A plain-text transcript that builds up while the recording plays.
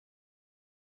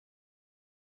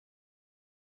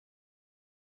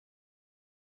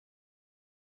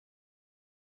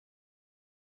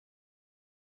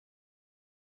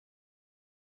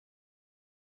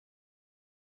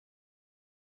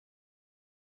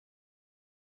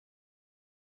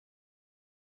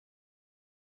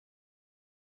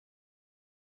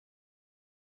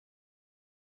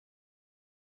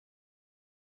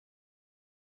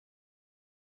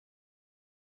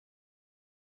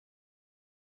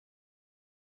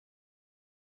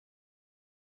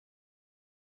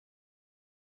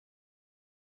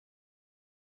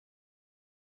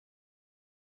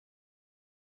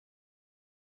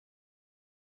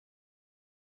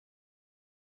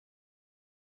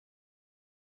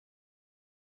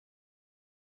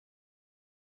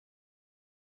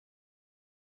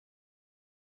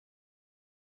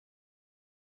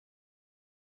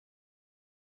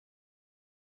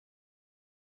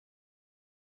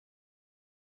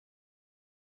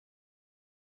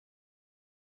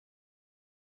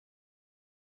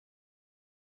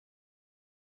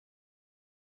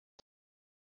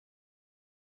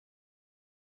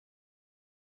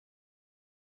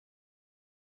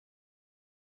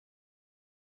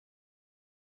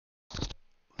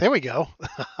There we go.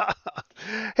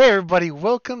 Hey everybody,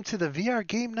 welcome to the VR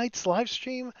Game Nights live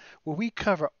stream where we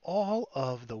cover all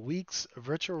of the week's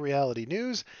virtual reality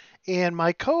news. And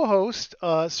my co-host,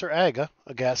 Sir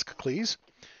Agaskocles,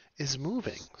 is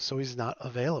moving, so he's not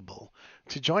available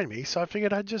to join me. So I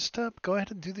figured I'd just go ahead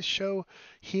and do the show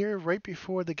here right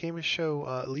before the Gamer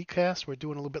Show Elite Cast. We're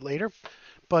doing a little bit later.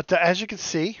 But as you can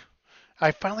see,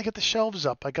 I finally got the shelves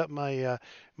up. I got my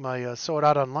Sword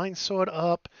Art Online sword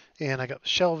up, and I got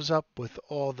shelves up with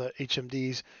all the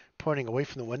HMDs pointing away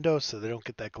from the window so they don't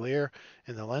get that glare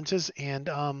in the lenses. And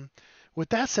with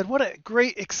that said, what a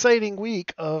great, exciting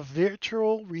week of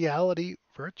virtual reality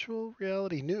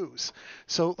news.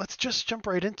 So let's just jump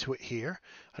right into it here.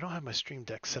 I don't have my Stream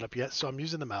Deck set up yet, so I'm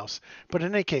using the mouse. But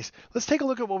in any case, let's take a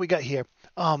look at what we got here.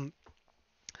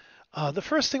 The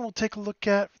first thing we'll take a look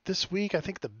at this week, I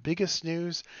think the biggest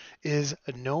news is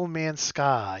No Man's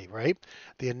Sky, right?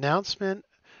 The announcement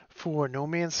for No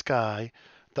Man's Sky,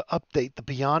 the update, the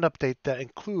Beyond update that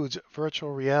includes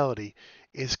virtual reality,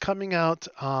 is coming out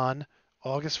on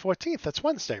August 14th. That's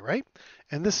Wednesday, right?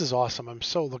 And this is awesome. I'm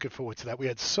so looking forward to that. We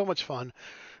had so much fun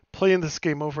playing this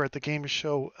game over at the Game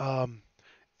Show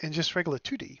in just regular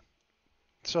 2D.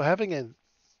 So having it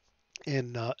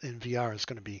in VR is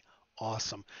going to be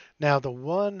awesome. Now, the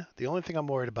only thing I'm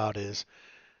worried about is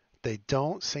they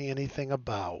don't say anything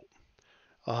about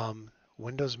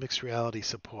Windows Mixed Reality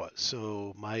support.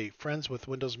 So my friends with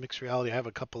Windows Mixed Reality, I have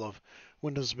a couple of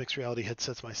Windows Mixed Reality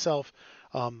headsets myself.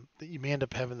 That you may end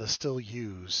up having to still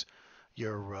use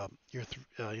your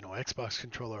Xbox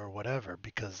controller or whatever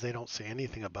because they don't say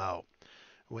anything about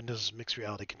Windows Mixed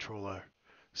Reality controller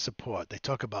support. They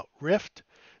talk about Rift,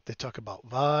 they talk about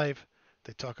Vive,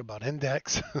 they talk about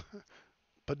Index,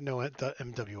 but no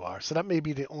MWR. So that may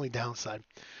be the only downside.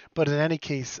 But in any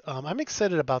case, I'm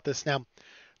excited about this. Now,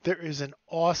 there is an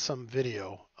awesome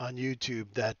video on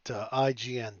YouTube that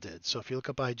IGN did. So if you look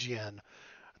up IGN,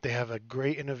 they have a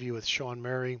great interview with Sean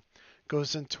Murray.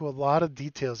 Goes into a lot of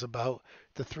details about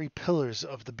the three pillars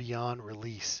of the Beyond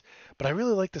release. But I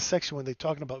really like the section when they're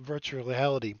talking about virtual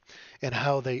reality and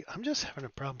how I'm just having a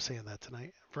problem saying that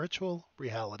tonight. Virtual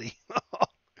reality.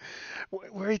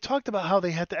 Where he talked about how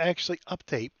they had to actually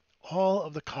update all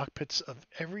of the cockpits of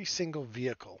every single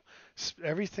vehicle,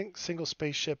 single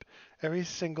spaceship, every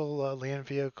single land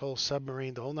vehicle,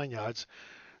 submarine, the whole 9 yards,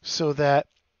 so that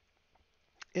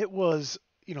it was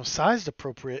sized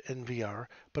appropriate in VR,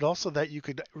 but also that you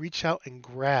could reach out and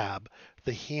grab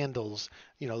the handles,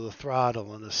 the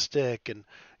throttle and the stick and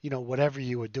whatever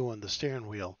you were doing, the steering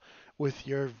wheel, with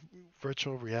your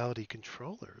virtual reality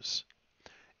controllers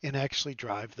and actually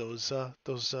drive those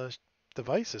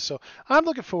devices. So I'm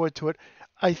looking forward to it.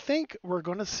 I think we're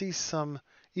going to see some,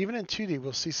 even in 2D,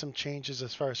 we'll see some changes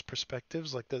as far as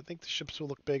perspectives. Like I think the ships will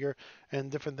look bigger and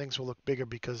different things will look bigger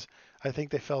because I think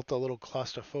they felt a little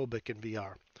claustrophobic in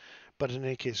VR. But in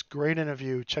any case, great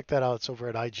interview. Check that out. It's over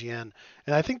at IGN.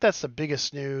 And I think that's the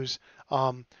biggest news.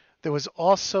 There was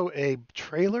also a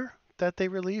trailer that they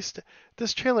released.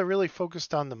 This trailer really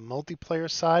focused on the multiplayer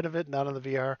side of it, not on the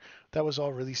VR. That was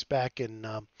all released back in,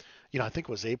 I think it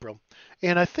was April.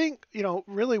 And I think,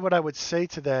 really what I would say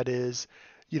to that is,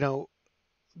 you know,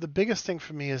 the biggest thing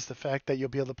for me is the fact that you'll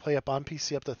be able to play up on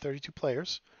PC up to 32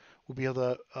 players. We'll be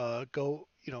able to go,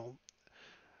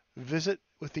 visit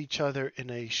with each other in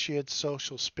a shared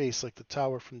social space like the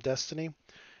tower from Destiny.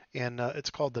 And it's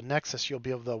called the Nexus. You'll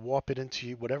be able to warp it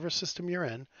into whatever system you're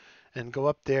in and go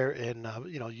up there and,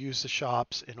 use the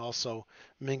shops and also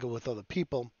mingle with other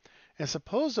people. And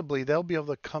supposedly they'll be able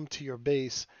to come to your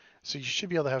base. So you should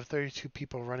be able to have 32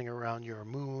 people running around your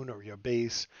moon or your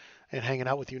base and hanging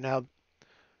out with you. Now,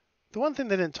 the one thing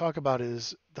they didn't talk about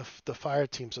is the fire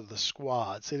teams of the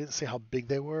squads. They didn't say how big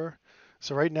they were.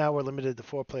 So right now we're limited to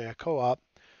 4-player co-op.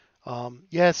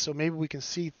 Yes, so maybe we can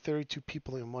see 32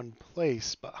 people in one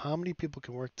place, but how many people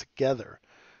can work together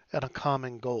at a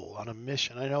common goal, on a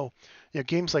mission? I know,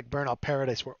 games like Burnout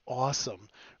Paradise were awesome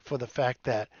for the fact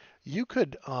that you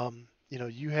could,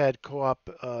 you had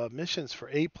co-op missions for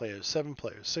 8 players, 7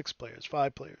 players, 6 players,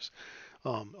 5 players,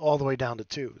 all the way down to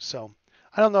 2. So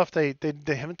I don't know if they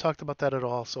haven't talked about that at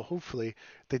all. So hopefully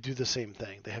they do the same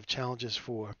thing. They have challenges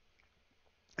for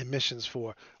and missions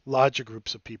for larger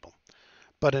groups of people.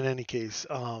 But in any case,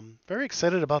 very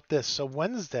excited about this. So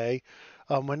Wednesday,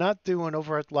 we're not doing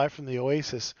over at Live from the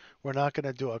Oasis. We're not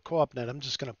going to do a co-op night. I'm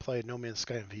just going to play No Man's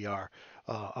Sky in VR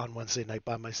on Wednesday night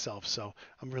by myself. So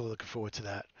I'm really looking forward to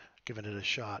that, giving it a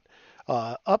shot.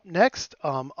 Up next,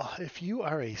 if you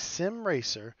are a sim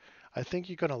racer, I think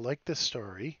you're going to like this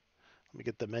story. Let me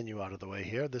get the menu out of the way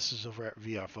here. This is over at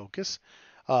VR Focus.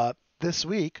 This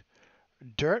week,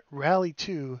 Dirt Rally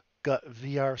 2 got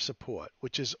VR support,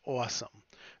 which is awesome.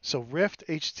 So Rift,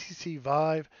 HTC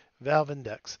Vive, Valve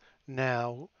Index.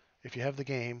 Now, if you have the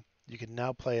game, you can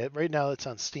now play it. Right now, it's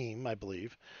on Steam, I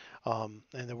believe, and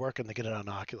they're working to get it on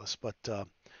Oculus. But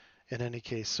in any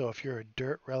case, so if you're a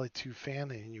Dirt Rally 2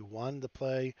 fan and you wanted to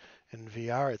play in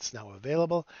VR, it's now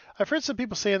available. I've heard some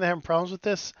people saying they're having problems with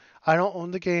this. I don't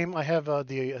own the game. I have I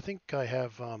think I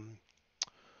have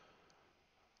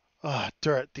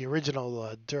Dirt, the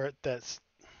original Dirt. That's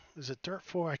is it Dirt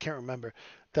 4? I can't remember.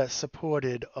 That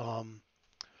supported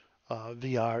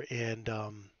VR, and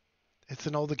it's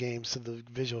an older game, so the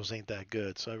visuals ain't that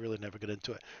good. So I really never got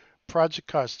into it. Project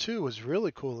Cars 2 was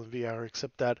really cool in VR,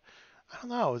 except that I don't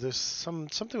know. There's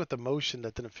something with the motion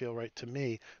that didn't feel right to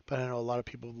me, but I know a lot of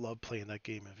people love playing that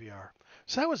game in VR.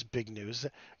 So that was big news.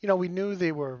 You know, we knew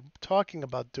they were talking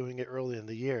about doing it early in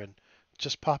the year, and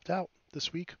just popped out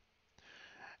this week.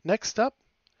 Next up,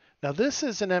 now this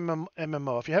is an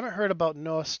MMO. If you haven't heard about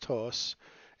Nostos,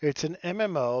 it's an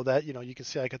MMO that you can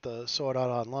see. I got the Sword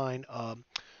Art Online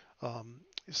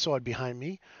sword behind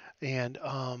me, and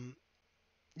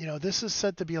this is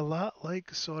said to be a lot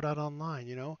like Sword Art Online.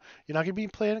 You're not gonna be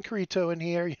playing Kirito in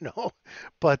here,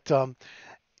 but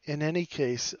in any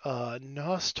case,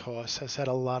 Nostos has had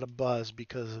a lot of buzz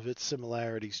because of its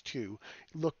similarities to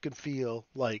look and feel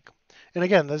like. And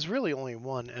again, there's really only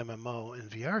one MMO in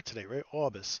VR today, right?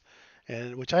 Orbis,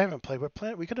 and which I haven't played.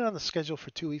 We got it on the schedule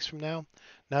for 2 weeks from now.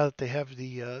 Now that they have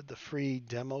the free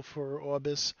demo for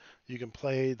Orbis, you can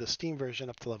play the Steam version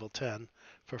up to level 10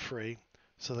 for free.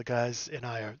 So the guys and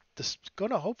I are just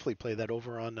going to hopefully play that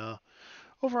over on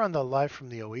the Live from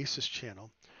the Oasis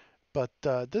channel. But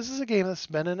this is a game that's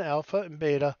been in alpha and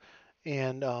beta,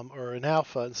 and or in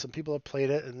alpha, and some people have played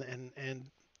it, and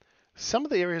some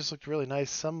of the areas looked really nice,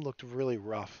 some looked really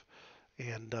rough,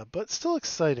 and but still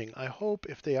exciting. I hope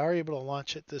if they are able to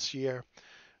launch it this year,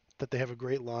 that they have a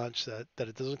great launch, that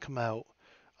it doesn't come out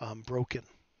broken.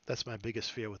 That's my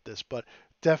biggest fear with this, but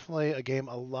definitely a game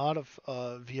a lot of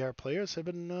VR players have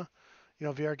been,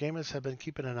 VR gamers have been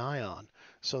keeping an eye on.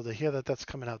 So to hear that that's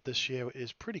coming out this year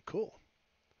is pretty cool.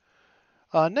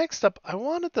 Next up, I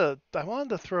wanted to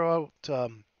throw out,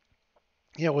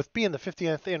 with being the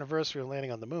 50th anniversary of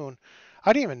landing on the moon,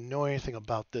 I didn't even know anything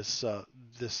about this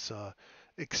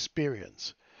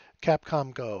experience.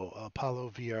 Capcom Go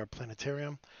Apollo VR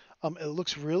Planetarium. It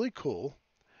looks really cool.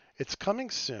 It's coming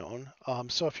soon.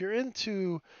 So if you're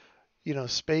into,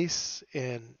 space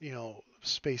and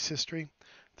space history,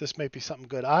 this might be something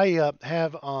good. I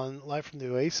have on Live from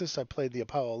the Oasis. I played the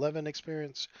Apollo 11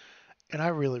 experience and I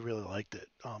really, really liked it.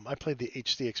 I played the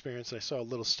HD experience and I saw a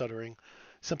little stuttering.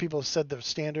 Some people have said the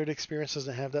standard experience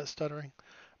doesn't have that stuttering,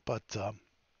 but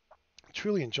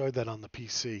truly enjoyed that on the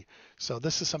PC. So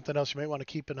this is something else you might want to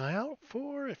keep an eye out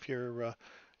for if you're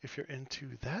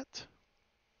into that.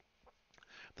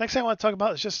 Next thing I want to talk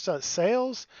about is just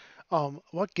sales.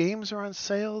 What games are on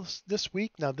sales this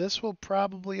week? Now this will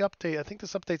probably update. I think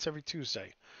this updates every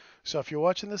Tuesday. So if you're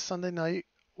watching this Sunday night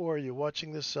or you're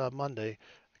watching this Monday,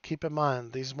 keep in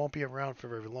mind these won't be around for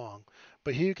very long.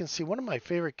 But here you can see one of my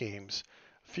favorite games,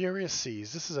 Furious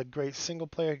Seas. This is a great single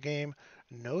player game,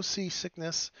 no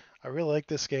seasickness. I really like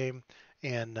this game,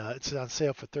 and it's on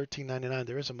sale for $13.99.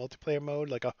 There is a multiplayer mode,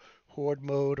 like a horde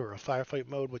mode or a firefight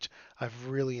mode, which I've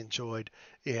really enjoyed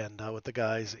and with the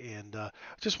guys. And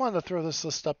just wanted to throw this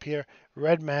list up here.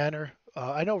 Red Matter.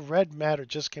 I know Red Matter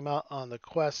just came out on the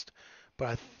Quest, but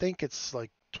I think it's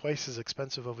like twice as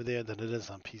expensive over there than it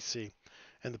is on PC.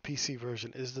 And the PC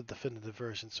version is the definitive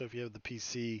version. So if you have the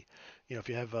PC, if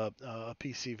you have a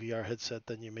PC VR headset,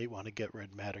 then you may want to get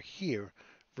Red Matter here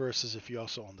versus if you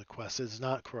also own the Quest. It's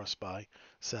not cross-buy,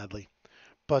 sadly.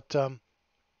 But I'm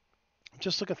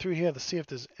just looking through here to see if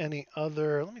there's any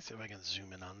other. Let me see if I can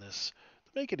zoom in on this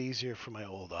to make it easier for my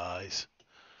old eyes.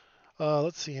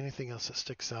 Let's see anything else that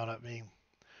sticks out at me.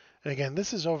 And again,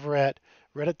 this is over at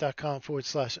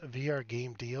reddit.com/VR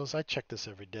game deals. I check this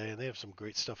every day, and they have some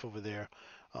great stuff over there.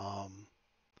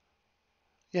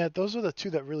 Yeah, those are the two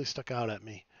that really stuck out at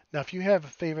me. Now, if you have a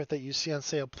favorite that you see on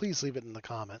sale, please leave it in the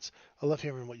comments. I love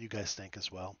hearing what you guys think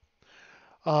as well.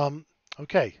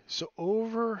 Okay, so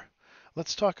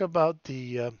let's talk about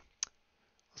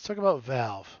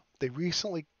Valve. They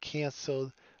recently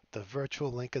canceled the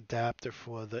Virtual Link adapter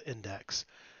for the Index,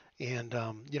 and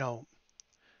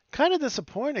kind of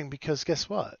disappointing because guess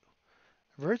what?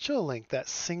 Virtual Link, that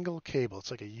single cable, it's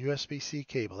like a USB-C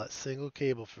cable, that single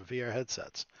cable for VR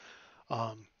headsets.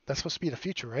 That's supposed to be the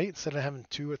future, right? Instead of having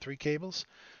two or three cables,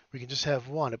 we can just have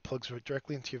one. It plugs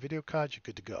directly into your video card. You're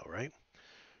good to go, right?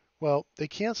 Well, they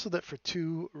canceled it for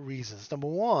two reasons. Number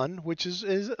one, which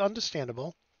is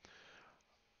understandable,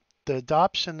 the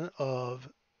adoption of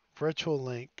virtual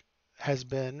link has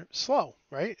been slow,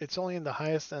 right? It's only in the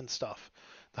highest end stuff,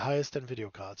 the highest end video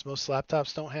cards. Most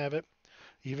laptops don't have it.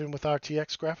 Even with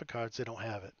RTX graphic cards, they don't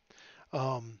have it.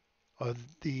 Um,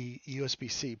 the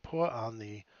USB-C port on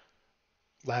the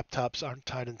laptops aren't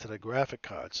tied into the graphic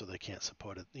card, so they can't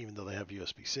support it, even though they have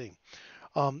USB-C.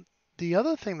 Um, the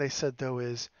other thing they said though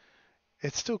is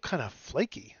it's still kind of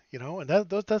flaky, and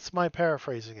that's my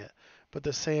paraphrasing it. But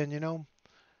they're saying,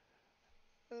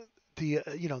 the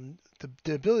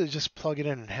ability to just plug it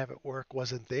in and have it work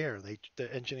wasn't there.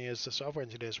 The software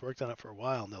engineers worked on it for a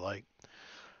while, and they're like,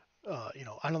 I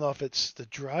don't know if it's the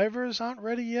drivers aren't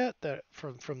ready yet that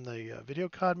from the video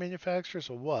card manufacturers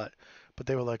or what, but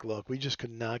they were like, look, we just could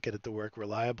not get it to work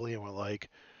reliably, and we're like,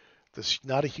 there's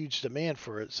not a huge demand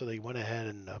for it, so they went ahead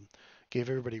and gave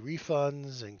everybody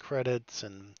refunds and credits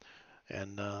and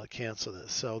canceled it.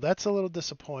 So that's a little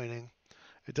disappointing.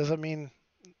 It doesn't mean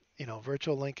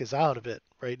Virtual Link is out of it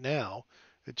right now.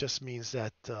 It just means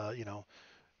that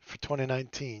for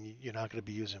 2019 you're not going to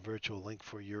be using Virtual Link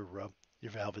for your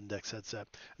Valve Index headset,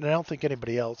 and I don't think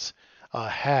anybody else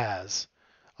has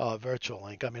Virtual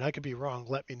Link. I mean, I could be wrong.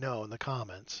 Let me know in the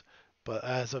comments. But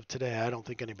as of today, I don't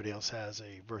think anybody else has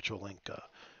a Virtual Link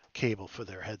cable for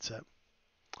their headset.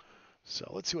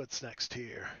 So let's see what's next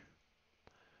here.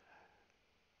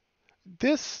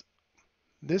 This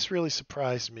really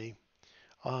surprised me.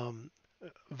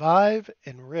 Vive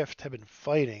and Rift have been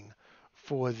fighting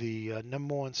for the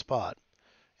 #1 spot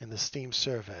in the Steam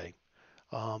survey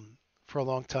for a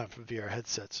long time for VR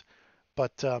headsets.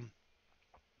 But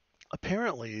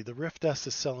apparently the Rift S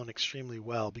is selling extremely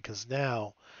well because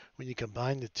now when you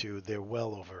combine the two, they're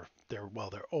over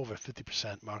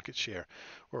 50% market share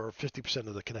or 50%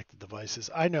 of the connected devices.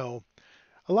 I know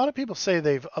a lot of people say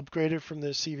they've upgraded from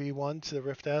the CV1 to the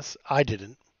Rift S. I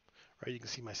didn't. Right, you can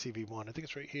see my CV1. I think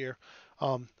it's right here.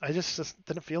 I just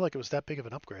didn't feel like it was that big of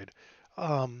an upgrade.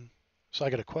 So I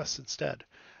got a Quest instead.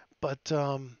 But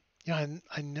I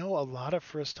know a lot of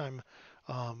first-time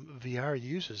VR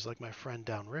users, like my friend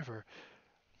downriver.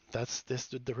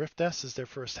 The Rift S is their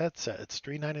first headset. It's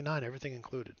 $399, everything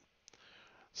included.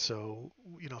 So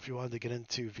if you wanted to get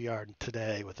into VR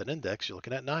today with an index, you're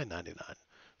looking at $999.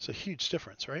 It's a huge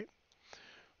difference, right?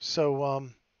 So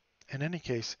in any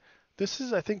case, this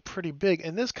is, I think, pretty big,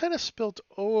 and this kind of spilt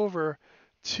over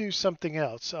to something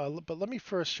else. But let me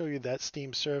first show you that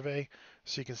Steam survey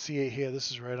so you can see it here.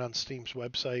 This is right on Steam's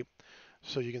website.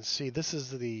 So you can see this is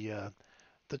the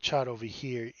chart over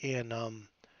here. And,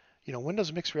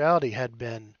 Windows Mixed Reality had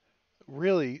been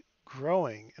really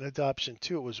growing in adoption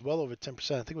too. It was well over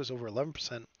 10%. I think it was over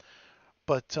 11%.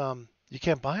 But you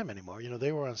can't buy them anymore.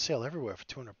 They were on sale everywhere for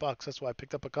 $200. That's why I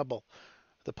picked up a couple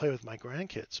to play with my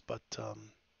grandkids. But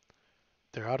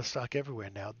they're out of stock everywhere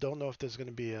now. Don't know if there's going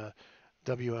to be a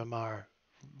WMR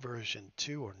version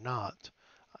 2 or not.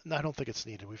 I don't think it's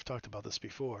needed. We've talked about this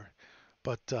before.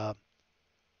 But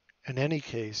in any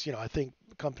case, I think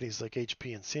companies like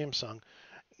HP and Samsung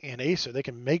and Acer, they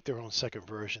can make their own second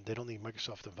version. They don't need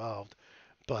Microsoft involved.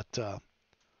 But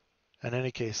in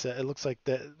any case, it looks like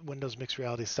that Windows Mixed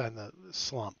Reality is starting to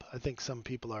slump. I think some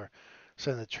people are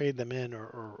starting to trade them in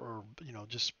or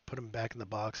just put them back in the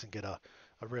box and get a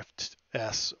Rift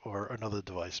S or another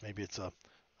device. Maybe it's a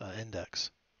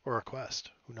Index or a Quest.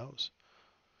 Who knows?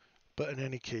 But in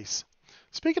any case,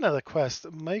 speaking of the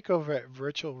Quest, Mike over at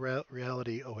Virtual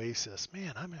Reality Oasis,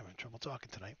 man, I'm having trouble talking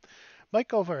tonight.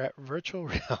 Mike over at Virtual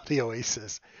Reality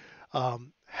Oasis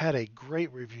had a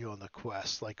great review on the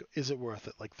Quest. Like, is it worth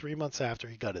it? Like 3 months after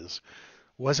he got his,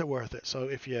 was it worth it? So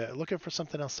if you're looking for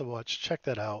something else to watch, check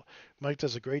that out. Mike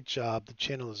does a great job. The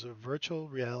channel is Virtual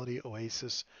Reality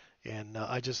Oasis, and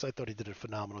I thought he did a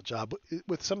phenomenal job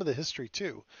with some of the history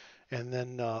too. And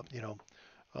then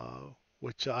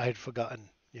which I had forgotten,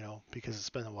 because it's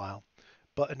been a while.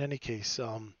 But in any case,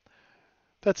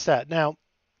 that's that. Now,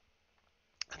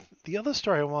 the other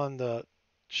story I wanted to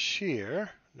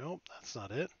share. Nope, that's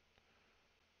not it.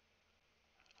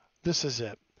 This is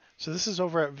it. So this is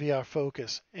over at VR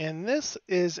Focus, and this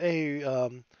is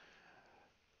the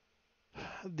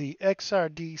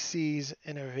XRDC's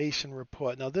innovation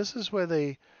report. Now this is where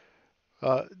they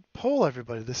poll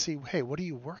everybody to see, hey, what are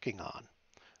you working on?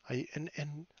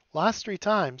 And last 3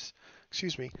 times,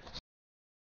 excuse me,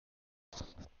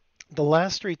 the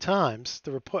last 3 times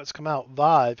the reports come out,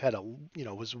 Vive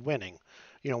was winning.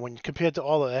 When compared to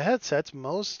all of the headsets,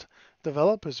 most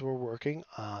developers were working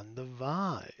on the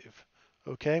Vive.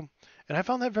 Okay, and I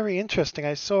found that very interesting.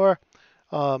 I saw,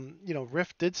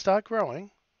 Rift did start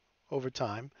growing over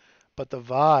time, but the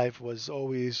Vive was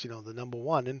always, the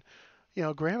 #1.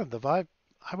 And granted, the Vive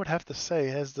I would have to say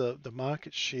has the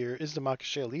market share is the market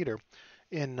share leader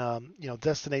in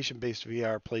destination-based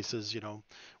VR places.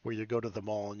 Where you go to the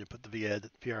mall and you put the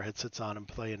VR headsets on and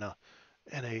play in a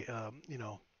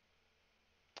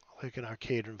like an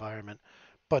arcade environment.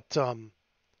 But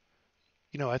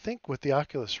I think with the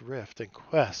Oculus Rift and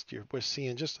Quest, we're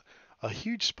seeing just a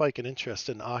huge spike in interest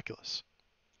in Oculus.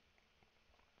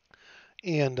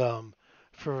 And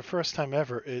for the first time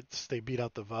ever, they beat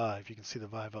out the Vive. You can see the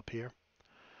Vive up here.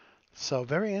 So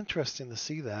very interesting to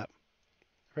see that.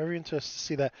 Very interesting to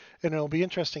see that. And it'll be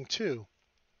interesting too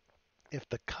if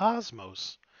the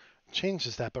Cosmos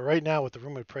changes that. But right now, with the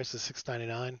rumored price of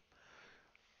 $699,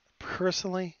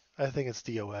 personally, I think it's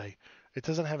DOA. It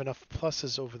doesn't have enough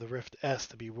pluses over the Rift S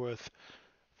to be worth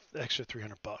the extra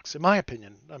 $300, in my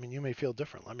opinion. I mean, you may feel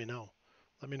different. Let me know.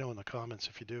 Let me know in the comments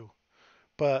if you do.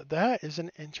 But that is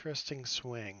an interesting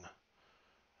swing.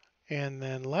 And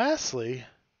then lastly,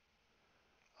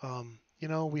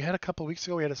 we had a couple of weeks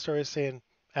ago, we had a story saying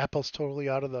Apple's totally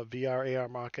out of the VR AR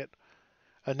market.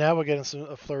 And now we're getting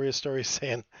a flurry of stories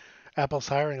saying Apple's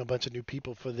hiring a bunch of new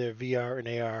people for their VR and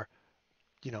AR,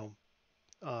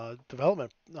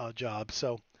 development jobs.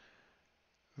 So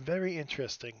very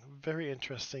interesting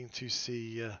to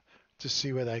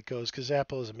see where that goes because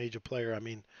Apple is a major player. I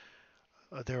mean,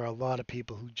 there are a lot of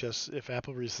people who just if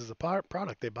Apple releases a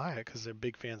product, they buy it because they're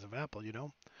big fans of Apple.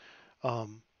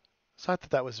 Um, so I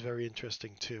thought that was very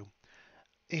interesting too.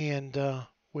 And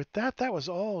with that, that was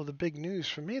all the big news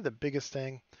for me. The biggest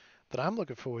thing that I'm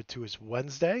looking forward to is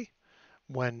Wednesday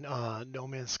when No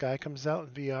Man's Sky comes out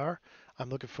in VR. I'm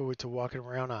looking forward to walking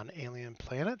around on alien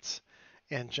planets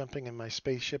and jumping in my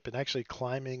spaceship and actually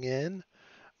climbing in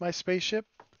my spaceship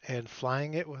and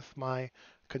flying it with my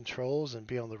controls and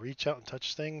being able to reach out and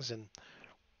touch things. And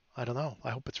I don't know. I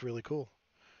hope it's really cool.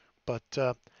 But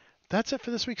that's it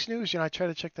for this week's news. I try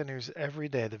to check the news every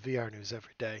day, the VR news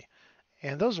every day.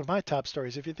 And those are my top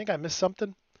stories. If you think I missed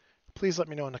something, please let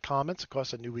me know in the comments. Of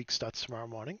course, a new week starts tomorrow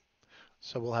morning.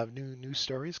 So we'll have new news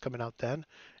stories coming out then.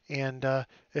 And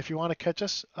if you want to catch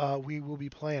us, I will be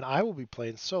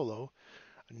playing solo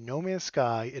No Man's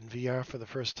Sky in VR for the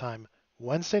first time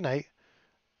Wednesday night.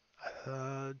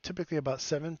 Typically about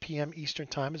 7 p.m. Eastern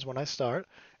time is when I start,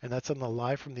 and that's on the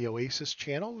Live from the Oasis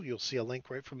channel. You'll see a link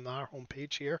right from our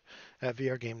homepage here at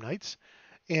VR Game Nights.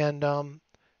 And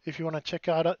if you want to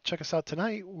check us out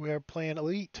tonight, we're playing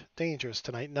Elite Dangerous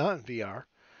tonight, not in VR.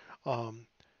 Um,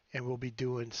 and we'll be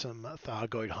doing some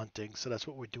Thargoid hunting. So that's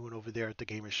what we're doing over there at the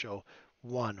Gamer Show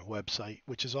 1 website,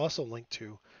 which is also linked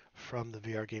to from the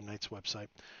VR Game Nights website.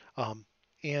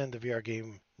 And the VR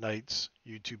Game Nights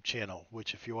YouTube channel,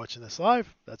 which if you're watching this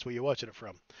live, that's where you're watching it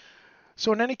from.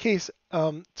 So in any case,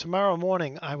 tomorrow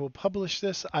morning I will publish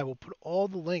this. I will put all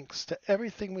the links to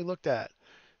everything we looked at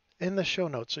in the show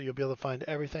notes, so you'll be able to find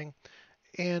everything.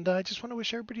 And I just want to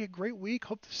wish everybody a great week.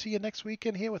 Hope to see you next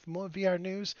weekend here with more VR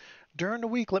news. During the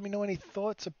week, let me know any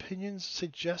thoughts, opinions,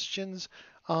 suggestions,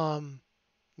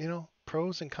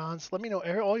 pros and cons. Let me know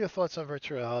all your thoughts on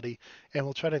virtual reality, and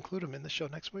we'll try to include them in the show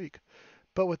next week.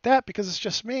 But with that, because it's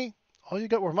just me, all you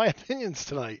got were my opinions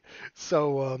tonight.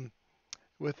 So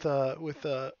with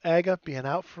Aga being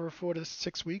out for 4 to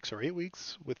 6 weeks or 8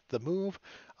 weeks with the move,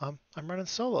 I'm running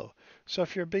solo. So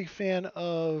if you're a big fan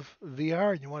of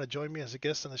VR and you want to join me as a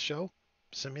guest on the show,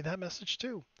 send me that message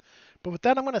too. But with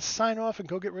that, I'm going to sign off and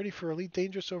go get ready for Elite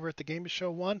Dangerous over at the Gamer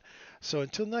Show 1. So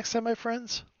until next time, my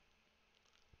friends,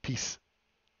 peace.